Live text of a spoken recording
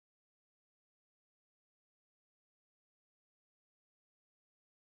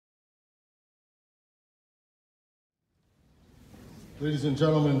Ladies and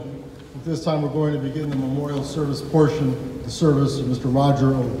gentlemen, at this time we're going to begin the memorial service portion of the service of Mr.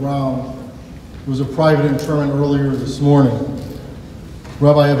 Roger O. Brown, who was a private interment earlier this morning.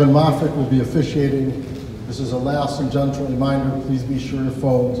 Rabbi Evan Moffitt will be officiating. This is a last and gentle reminder, please be sure your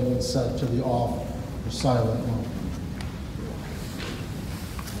phones have been set to the off or silent mode.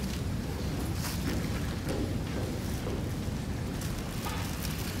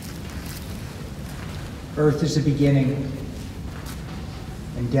 Earth is a beginning,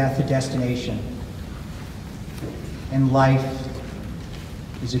 and death a destination, and life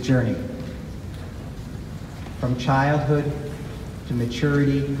is a journey. From childhood to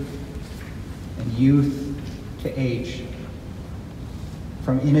maturity, and youth to age,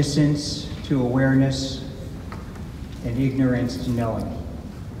 from innocence to awareness, and ignorance to knowing,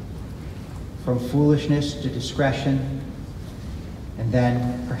 from foolishness to discretion, and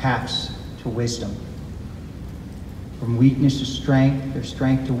then perhaps to wisdom. From weakness to strength, or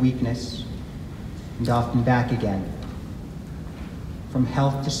strength to weakness, and often back again. From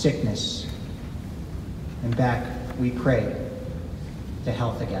health to sickness, and back, we pray, to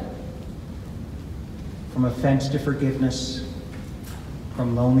health again. From offense to forgiveness,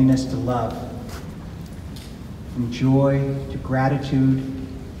 from loneliness to love, from joy to gratitude,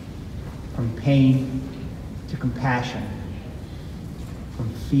 from pain to compassion,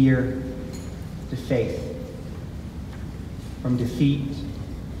 from fear to faith. From defeat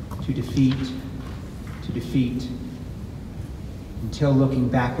to defeat to defeat, until looking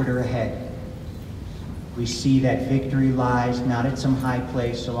backward or ahead, we see that victory lies not at some high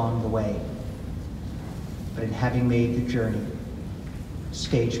place along the way, but in having made the journey,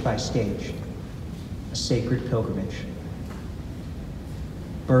 stage by stage, a sacred pilgrimage.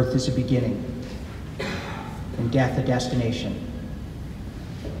 Birth is a beginning, and death a destination,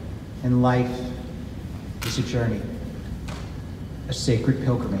 and life is a journey, a sacred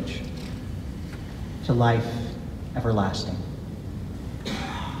pilgrimage to life everlasting.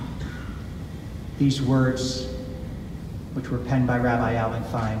 These words, which were penned by Rabbi Alvin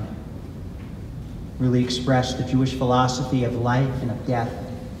Fine, really express the Jewish philosophy of life and of death.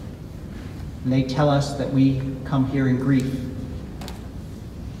 And they tell us that we come here in grief,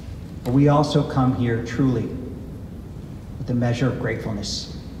 but we also come here truly with a measure of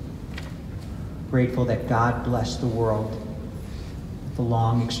gratefulness. Grateful that God blessed the world the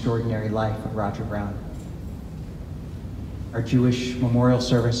long, extraordinary life of Roger Brown. Our Jewish memorial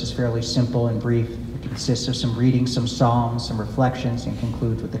service is fairly simple and brief. It consists of some reading, some psalms, some reflections, and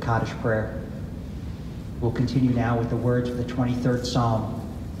concludes with the Kaddish prayer. We'll continue now with the words of the 23rd Psalm.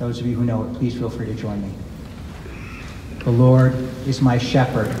 Those of you who know it, please feel free to join me. The Lord is my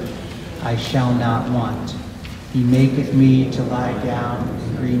shepherd, I shall not want. He maketh me to lie down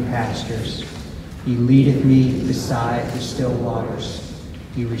in green pastures. He leadeth me beside the still waters.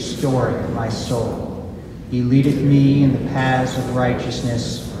 He restoreth my soul. He leadeth me in the paths of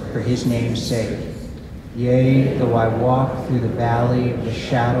righteousness for his name's sake. Yea, though I walk through the valley of the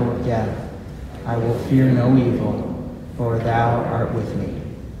shadow of death, I will fear no evil, for thou art with me.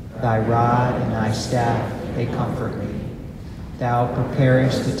 Thy rod and thy staff, they comfort me. Thou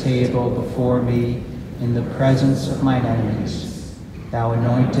preparest a table before me in the presence of mine enemies. Thou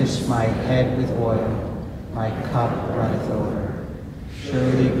anointest my head with oil, my cup runneth over.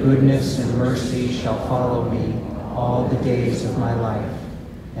 Surely goodness and mercy shall follow me all the days of my life,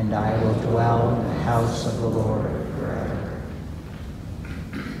 and I will dwell in the house of the Lord forever.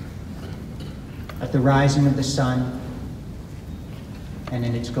 At the rising of the sun and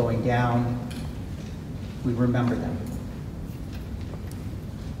in its going down, we remember them.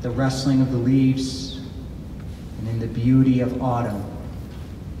 The rustling of the leaves and in the beauty of autumn,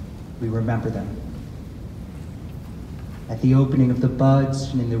 we remember them. At the opening of the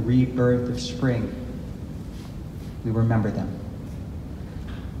buds and in the rebirth of spring, we remember them.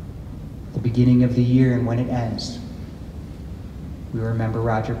 The beginning of the year and when it ends, we remember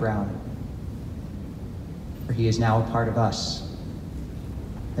Roger Brown, for he is now a part of us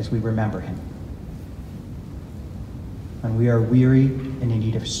as we remember him. When we are weary and in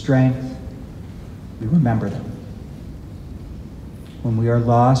need of strength, we remember them. When we are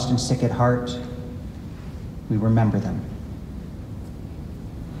lost and sick at heart, we remember them.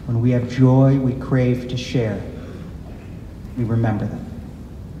 When we have joy we crave to share, we remember them.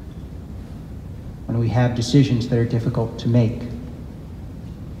 When we have decisions that are difficult to make,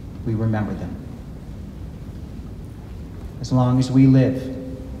 we remember them. As long as we live,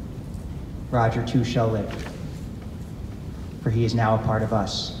 Roger too shall live, for he is now a part of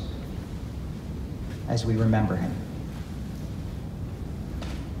us as we remember him.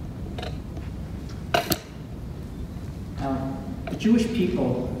 Jewish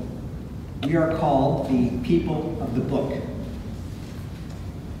people, we are called the people of the book,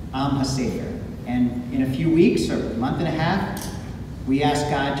 Am HaSefer. And in a few weeks, or a month and a half, we ask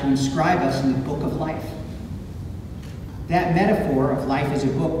God to inscribe us in the book of life. That metaphor of life as a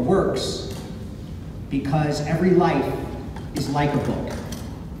book works because every life is like a book.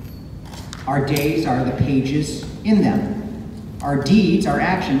 Our days are the pages in them. Our deeds, our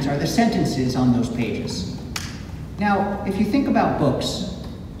actions, are the sentences on those pages. Now, if you think about books,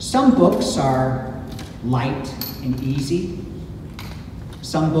 some books are light and easy.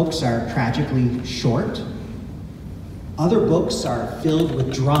 Some books are tragically short. Other books are filled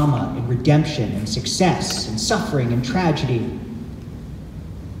with drama and redemption and success and suffering and tragedy.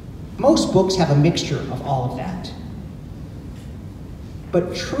 Most books have a mixture of all of that.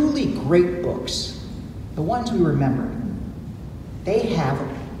 But truly great books, the ones we remember, they have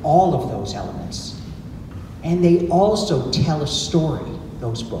all of those elements. And they also tell a story,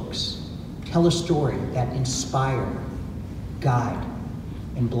 those books. Tell a story that inspire, guide,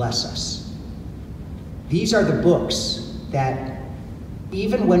 and bless us. These are the books that,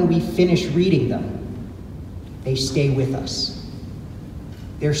 even when we finish reading them, they stay with us.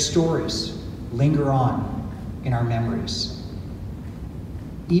 Their stories linger on in our memories.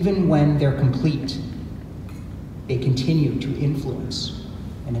 Even when they're complete, they continue to influence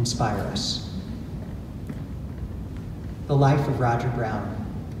and inspire us. The life of Roger Brown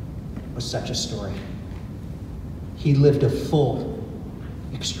was such a story. He lived a full,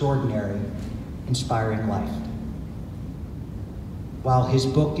 extraordinary, inspiring life. While his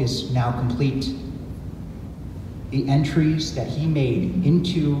book is now complete, the entries that he made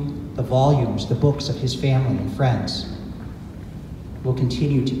into the volumes, the books of his family and friends, will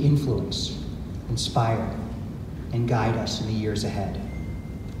continue to influence, inspire, and guide us in the years ahead.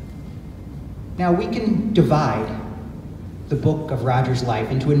 Now, we can divide the book of Roger's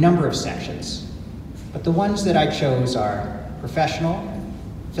life into a number of sections, but the ones that I chose are professional,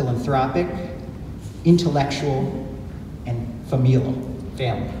 philanthropic, intellectual, and familial,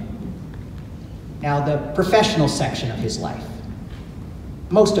 family. Now, the professional section of his life.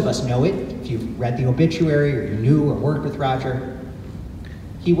 Most of us know it, if you've read the obituary or you knew or worked with Roger.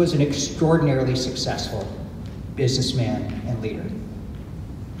 He was an extraordinarily successful businessman and leader.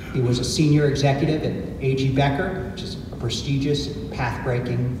 He was a senior executive at AG Becker, which is a prestigious,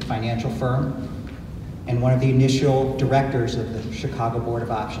 path-breaking financial firm, and one of the initial directors of the Chicago Board of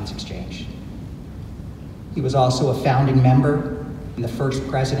Options Exchange. He was also a founding member and the first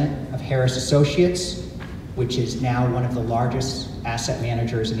president of Harris Associates, which is now one of the largest asset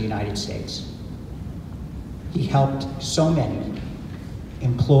managers in the United States. He helped so many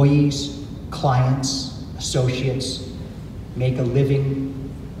employees, clients, associates make a living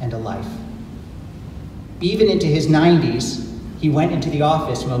and a life. Even into his 90s, he went into the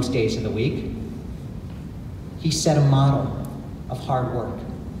office most days of the week. He set a model of hard work.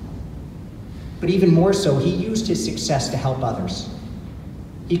 But even more so, he used his success to help others.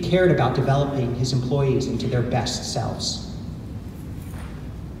 He cared about developing his employees into their best selves.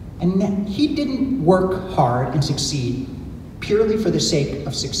 And he didn't work hard and succeed purely for the sake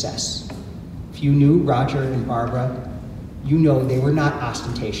of success. If you knew Roger and Barbara, you know they were not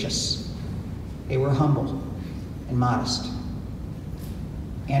ostentatious. They were humble and modest.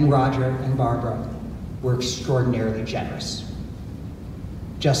 And Roger and Barbara were extraordinarily generous.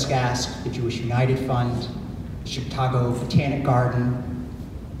 Just ask the Jewish United Fund, Chicago Botanic Garden,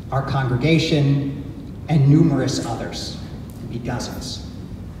 our congregation, and numerous others, maybe dozens.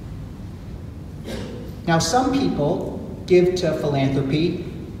 Now, some people give to philanthropy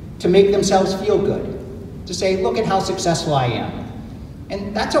to make themselves feel good, to say, look at how successful I am.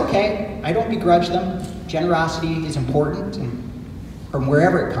 And that's okay, I don't begrudge them. Generosity is important, and from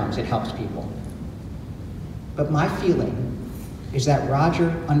wherever it comes, it helps people. But my feeling is that Roger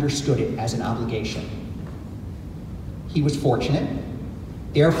understood it as an obligation. He was fortunate,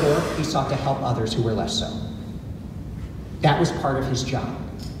 therefore he sought to help others who were less so. That was part of his job.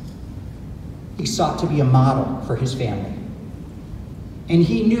 He sought to be a model for his family. And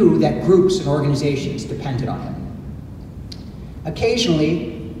he knew that groups and organizations depended on him.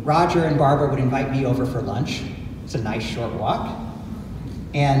 Occasionally, Roger and Barbara would invite me over for lunch. It's a nice short walk.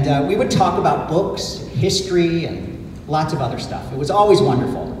 And we would talk about books, history, and lots of other stuff. It was always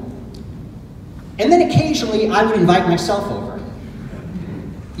wonderful. And then occasionally, I would invite myself over.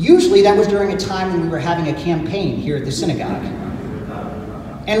 Usually that was during a time when we were having a campaign here at the synagogue.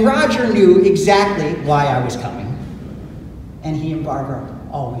 And Roger knew exactly why I was coming. And he and Barbara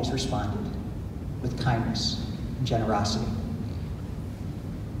always responded with kindness and generosity.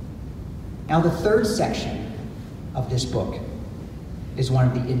 Now, the third section of this book is one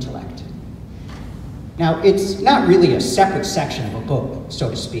of the intellect. Now, it's not really a separate section of a book, so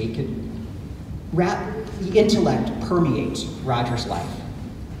to speak. The intellect permeates Roger's life.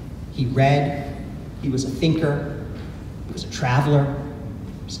 He read, he was a thinker, he was a traveler,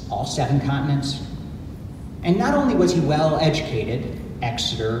 all 7 continents. And not only was he well educated,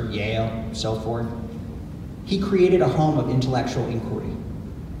 Exeter, Yale, so forth, he created a home of intellectual inquiry.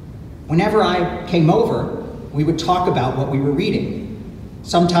 Whenever I came over, we would talk about what we were reading.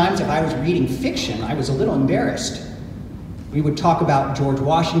 Sometimes if I was reading fiction, I was a little embarrassed. We would talk about George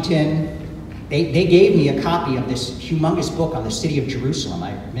Washington. They gave me a copy of this humongous book on the city of Jerusalem.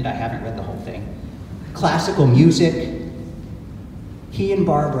 I admit I haven't read the whole thing. Classical music. He and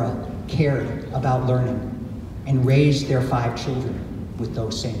Barbara cared about learning and raised their 5 children with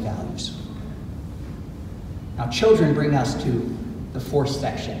those same values. Now, children bring us to the 4th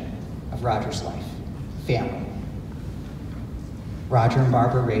section of Roger's life, family. Roger and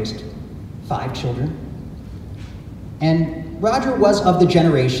Barbara raised 5 children. And Roger was of the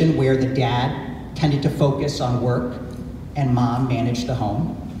generation where the dad tended to focus on work and mom managed the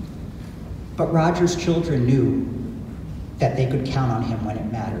home. But Roger's children knew that they could count on him when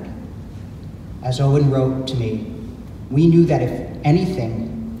it mattered. As Owen wrote to me, we knew that if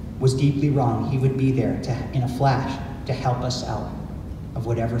anything was deeply wrong, he would be there in a flash to help us out of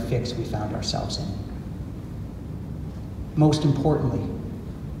whatever fix we found ourselves in. Most importantly,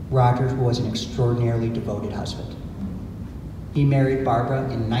 Roger was an extraordinarily devoted husband. He married Barbara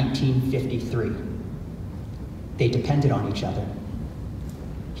in 1953. They depended on each other.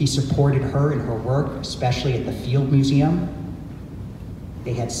 He supported her in her work, especially at the Field Museum.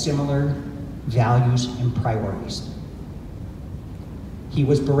 They had similar values and priorities. He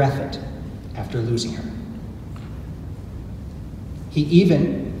was bereft after losing her. He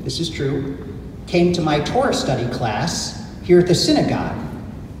even, this is true, came to my Torah study class here at the synagogue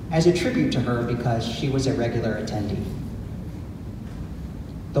as a tribute to her because she was a regular attendee.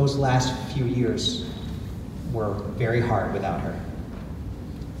 Those last few years were very hard without her.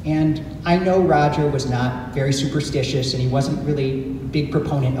 And I know Roger was not very superstitious and he wasn't really a big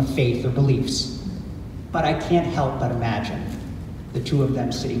proponent of faith or beliefs, but I can't help but imagine the 2 of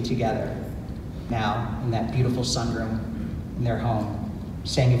them sitting together now in that beautiful sunroom in their home,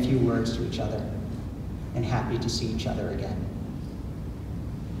 saying a few words to each other and happy to see each other again.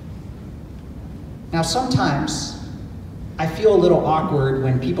 Now, sometimes I feel a little awkward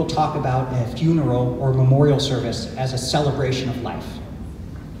when people talk about a funeral or memorial service as a celebration of life.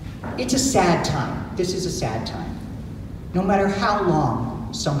 It's a sad time. This is a sad time. No matter how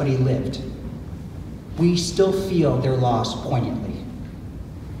long somebody lived, we still feel their loss poignantly.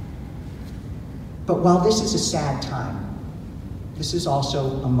 But while this is a sad time, this is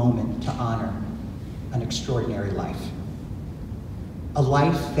also a moment to honor an extraordinary life. A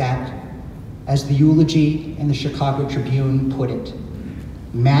life that, as the eulogy in the Chicago Tribune put it,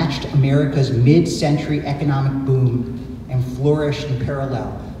 matched America's mid-century economic boom and flourished in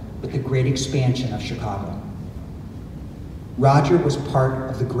parallel with the great expansion of Chicago. Roger was part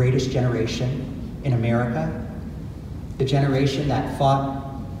of the greatest generation in America, the generation that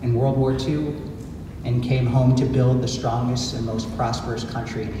fought in World War II and came home to build the strongest and most prosperous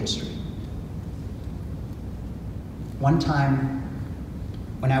country in history. One time,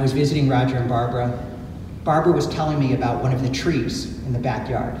 when I was visiting Roger and Barbara was telling me about one of the trees in the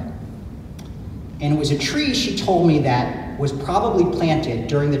backyard. And it was a tree, she told me, that was probably planted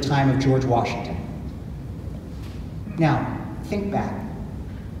during the time of George Washington. Now, think back.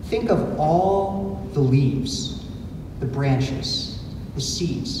 Think of all the leaves, the branches, the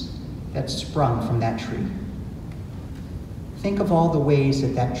seeds that sprung from that tree. Think of all the ways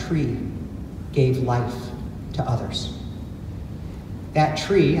that that tree gave life to others. That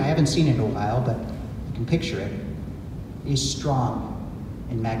tree, I haven't seen it in a while, but you can picture it, is strong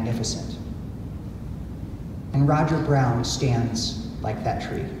and magnificent. And Roger Brown stands like that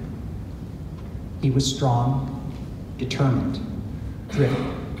tree. He was strong, determined,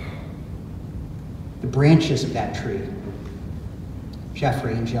 driven. The branches of that tree,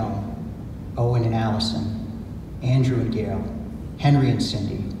 Jeffrey and Joan, Owen and Allison, Andrew and Gail, Henry and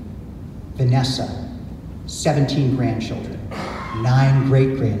Cindy, Vanessa, 17 grandchildren, 9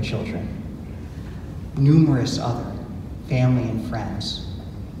 great-grandchildren, numerous other family and friends,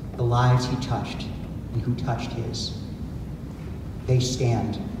 the lives he touched and who touched his. They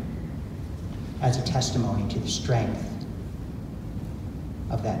stand as a testimony to the strength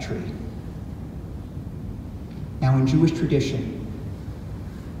of that tree. Now, in Jewish tradition,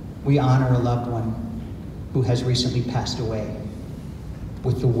 we honor a loved one who has recently passed away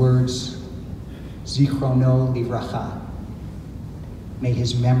with the words, Zichrono Livracha, May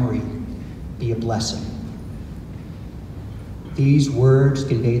his memory be a blessing. These words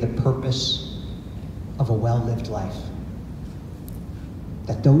convey the purpose of a well-lived life.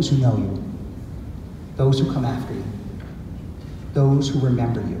 That those who know you, those who come after you, those who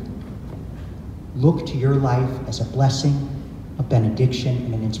remember you, look to your life as a blessing, a benediction,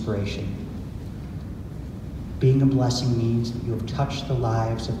 and an inspiration. Being a blessing means that you have touched the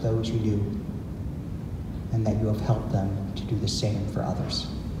lives of those you knew and that you have helped them to do the same for others.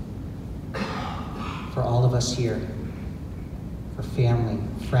 For all of us here, for family,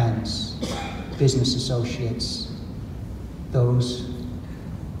 friends, business associates, those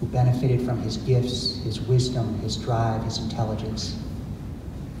who benefited from his gifts, his wisdom, his drive, his intelligence.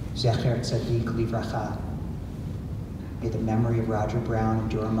 Zecher Tzadik Livracha. May the memory of Roger Brown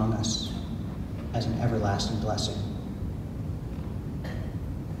endure among us as an everlasting blessing.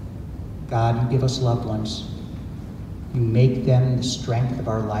 God, you give us loved ones. You make them the strength of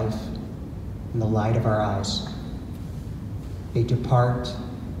our life and the light of our eyes. They depart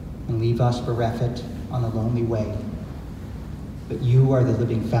and leave us bereft on a lonely way. But you are the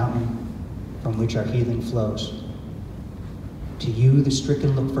living fountain from which our healing flows. To you, the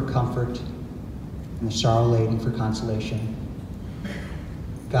stricken look for comfort and the sorrow-laden for consolation.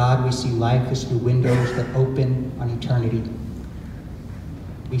 God, we see life as through windows that open on eternity.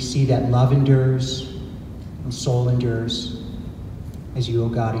 We see that love endures and soul endures as you, O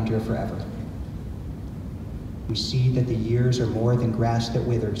God, endure forever. We see that the years are more than grass that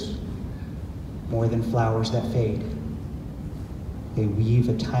withers, more than flowers that fade. They weave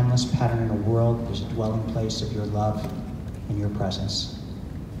a timeless pattern in a world that is a dwelling place of your love and your presence.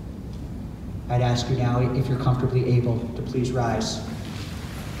 I'd ask you now, if you're comfortably able, to please rise.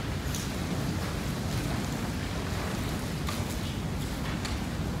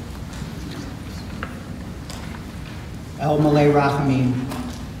 El Malay Rachamim,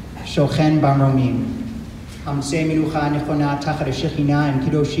 Shochen Bamromim, Hamse Minucha Nechona Tachat Shechina and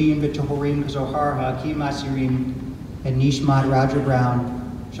Kidoshim V'Tohorim Zohar Ha'akim Asirim, and Nishmat Roger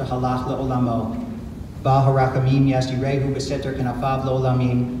Brown, Shahalach Le'olamo, Ba Harakamim Yasirehu Beseter Kanafav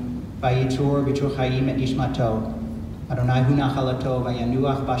Le'olamim, Vayitur B'Tur Chaim et Nishmato, Adonai Hu Nachalato,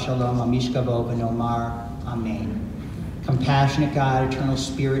 Vayanuach Bashalom Amishkavo V'Nomar, Amen. Compassionate God, eternal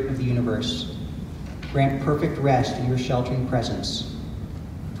spirit of the universe, grant perfect rest in your sheltering presence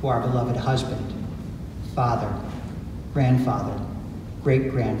to our beloved husband, father, grandfather,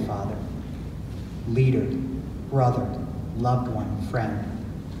 great-grandfather, leader, brother, loved one, friend,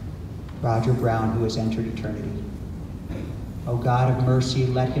 Roger Brown, who has entered eternity. O God of mercy,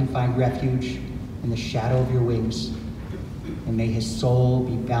 let him find refuge in the shadow of your wings, and may his soul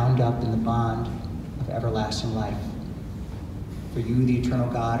be bound up in the bond of everlasting life. For you, the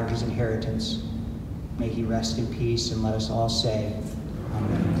eternal God, are his inheritance. May he rest in peace, and let us all say,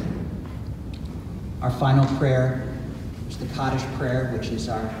 Amen. Our final prayer is the Kaddish prayer, which is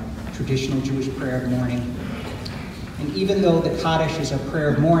our traditional Jewish prayer of mourning. And even though the Kaddish is a prayer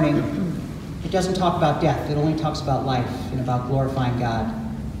of mourning, it doesn't talk about death. It only talks about life and about glorifying God.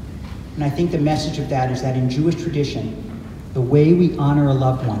 And I think the message of that is that in Jewish tradition, the way we honor a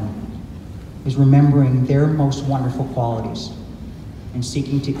loved one is remembering their most wonderful qualities and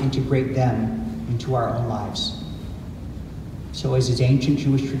seeking to integrate them into our own lives. So as is ancient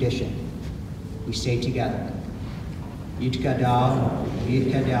Jewish tradition, we say together, Yitgadal,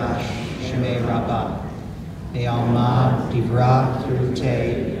 Yitkadash, Shemei Rabbah, Be'alma, Divra,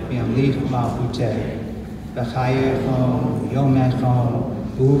 Kirute, Be'amlich Malchute, B'chayechon,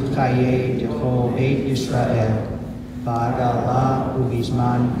 Yomechon, U'chaye, Dechol, Beit Yisrael, Ba'agala,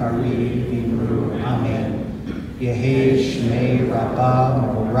 U'bizman, Kari, V'imru, Amen. Yehi Shmei Rabbah,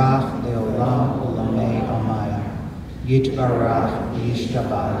 Mevorach, Le'olam, Olamei, Amaya. Yitbarach,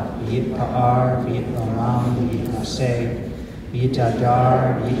 Yishtabah, Yitpa'ar, V'yitlamam, V'yitnaseh,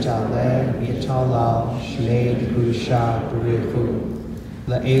 V'yitadar, V'yitaleh, V'yitalal, Shlei D'Gudusha, B'richu,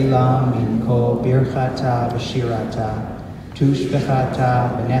 Le'elam, Minko, Birchata, V'shirata, Tushbechata,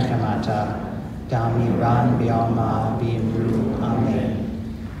 V'nechemata, Damiran, B'alma, B'imru, Amen.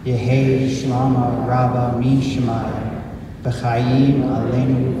 Yehi Shlama, Rabba, Min Shemaya, B'chayim,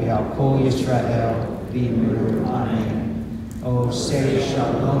 Aleinu, V'al Kol Yisrael, B'imru, Amen. O say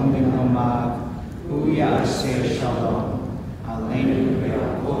Shalom B'nomav, Uya say Shalom. Aleinu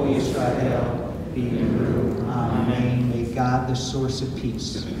V'al Kol Yisrael, B'imru, Amen. May God, the source of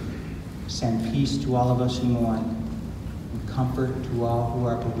peace, send peace to all of us who mourn, and comfort to all who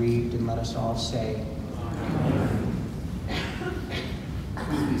are bereaved, and let us all say, Amen.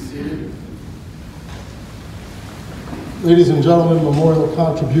 Please be seated. Ladies and gentlemen, memorial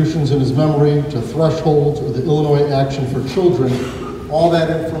contributions in his memory to Thresholds or the Illinois Action for Children All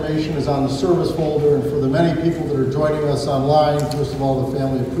that information is on the service folder, and for the many people that are joining us online, first of all, the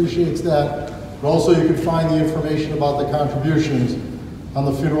family appreciates that, but also you can find the information about the contributions on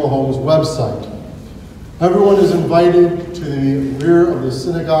the funeral home's website. Everyone is invited to the rear of the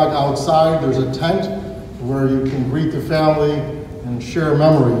synagogue outside. There's a tent where you can greet the family and share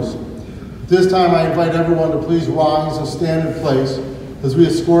memories. At this time, I invite everyone to please rise and stand in place as we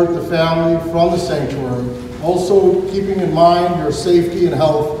escort the family from the sanctuary. Also, keeping in mind your safety and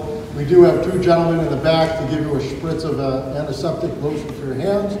health, we do have two gentlemen in the back to give you a spritz of antiseptic lotion for your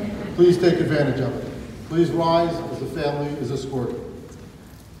hands. Please take advantage of it. Please rise as the family is escorted.